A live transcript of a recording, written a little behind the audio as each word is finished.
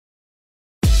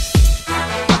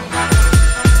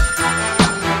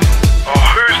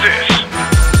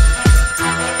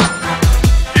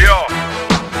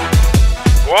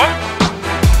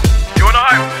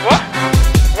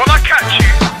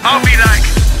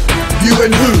You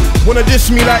and who? Wanna diss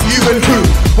me like you and who?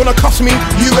 Wanna cuss me?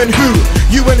 You and who?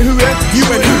 You and who, yeah? You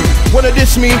and who? Wanna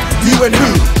diss me? You and who?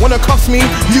 Wanna cuss me?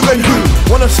 You and who?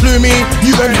 Wanna slew me?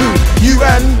 You and who? You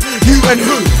and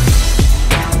who?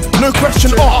 No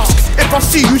question asked. If I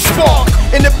see you spark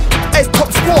in the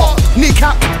A-top spark,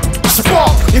 kneecap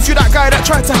spark. If you're that guy that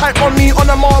tried to hype on me on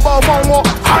a mobile phone, what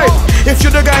hype? If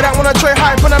you're the guy that wanna try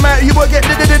hype on a mic, you will get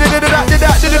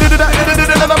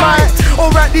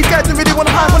alright, these guys don't really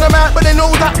wanna hype on a mic, but they know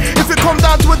that if it comes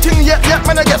down to a ting, yeah,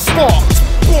 man, I get sparked.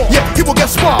 Yeah, he will get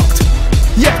sparked.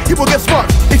 Yeah, he will get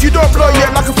sparked. If you don't blow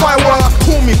yet like a firework,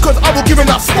 call me, cause I will give him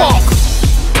that spark.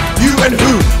 You and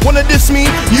who? Wanna diss me?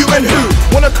 You and who?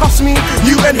 Wanna cuss me?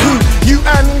 You and who? You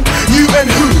and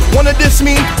who? Wanna diss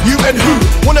me? You and who?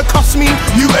 Wanna cuss me?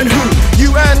 You and who?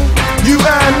 You and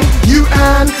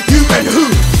who?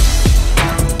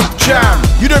 Jam.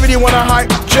 You don't really wanna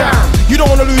hype? Jam. You don't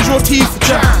wanna lose your teeth?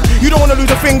 Jam. You don't wanna lose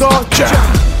a finger? Jam.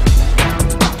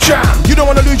 Jam. You don't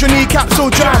wanna lose your kneecap? So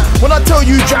jam. When I tell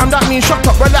you jam, that means shut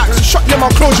up, relax, shut your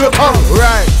mouth, close your tongue.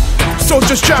 Right. So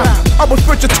just jam. I will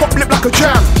spread your top lip like a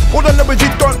jam. All I know is you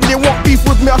don't really want beef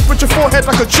with me. I spread your forehead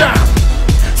like a jam.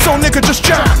 So nigga, just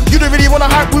jam. You don't really wanna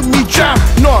hype with me, jam.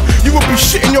 No, you would be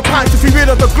shitting your pants if you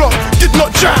realized the Glock did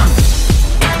not jam.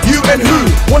 You and who?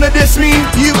 Wanna diss me?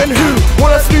 You and who?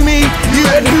 Wanna slew me? You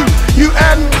and who? You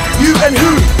and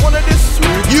who? Wanna diss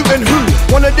me? You and who?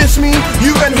 Wanna diss me?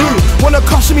 You and who? Wanna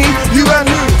cuss me? You and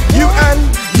who? You and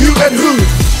who?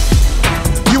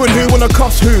 You and who wanna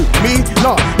cuss who? Me?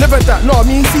 Nah, never that, nah,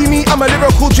 me, see me, I'm a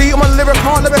lyrical G, I'm a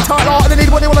lyrical, and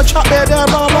anybody wanna chat there, blah,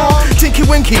 blah. Tinky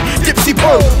Winky, Dipsy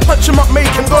Po, punch him up, make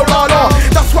him go la la.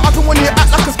 That's what happen when you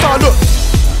act like a star, look.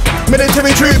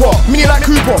 Military trooper, mini like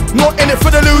Cooper, not in it for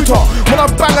the looter. When I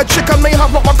bang a chick, I may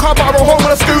have not my car, but I roll home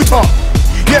with a scooter.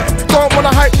 Yeah, don't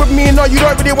wanna hype with me, no, you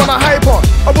don't really wanna hype on.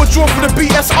 I will draw for the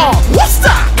BSR, what's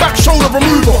that? Back shoulder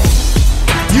remover.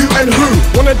 You and who?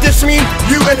 Wanna diss me?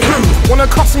 You and who? Wanna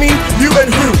cuss me? You and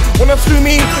who? Wanna slew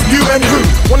me? You and who?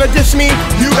 Wanna diss me?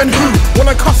 You and who?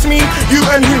 Wanna cuss me? You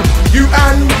and who? You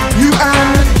and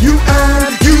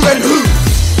who?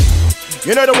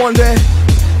 You know the one there?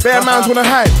 Bare mans wanna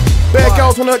hype. Bare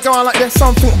girls wanna go on like there's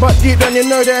something, but deep down you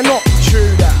know they're not.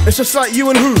 True that. It's just like you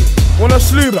and who? Wanna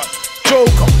slew like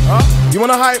Joker? You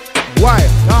wanna hype? Why?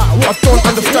 I don't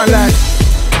understand that.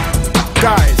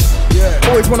 Guys. Yeah.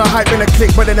 Always wanna hype in a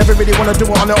clique, but they never really wanna do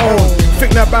it on their own.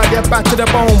 Think they're bad to the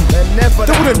bone.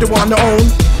 They wouldn't do it on their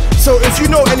own. So if you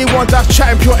know anyone that's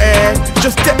chatting pure air,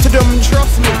 just step to them,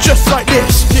 trust me, just like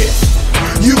this.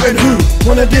 You and who?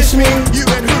 Wanna diss me? You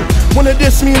and who? Wanna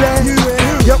diss me like you and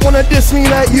who? Yeah, wanna diss me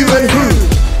like you and who?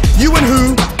 You and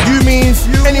who? You means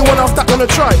anyone else that wanna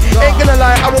try. Ain't gonna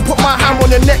lie, I will put my hand on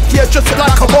your neck here just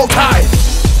like a bow tie.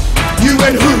 You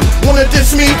and who? Wanna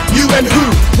diss me? You and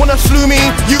who? Wanna slew me?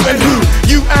 You and who?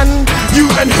 You and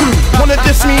who? Wanna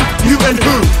diss me? You and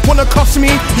who? Wanna cuss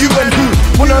me? You and who?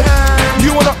 Wanna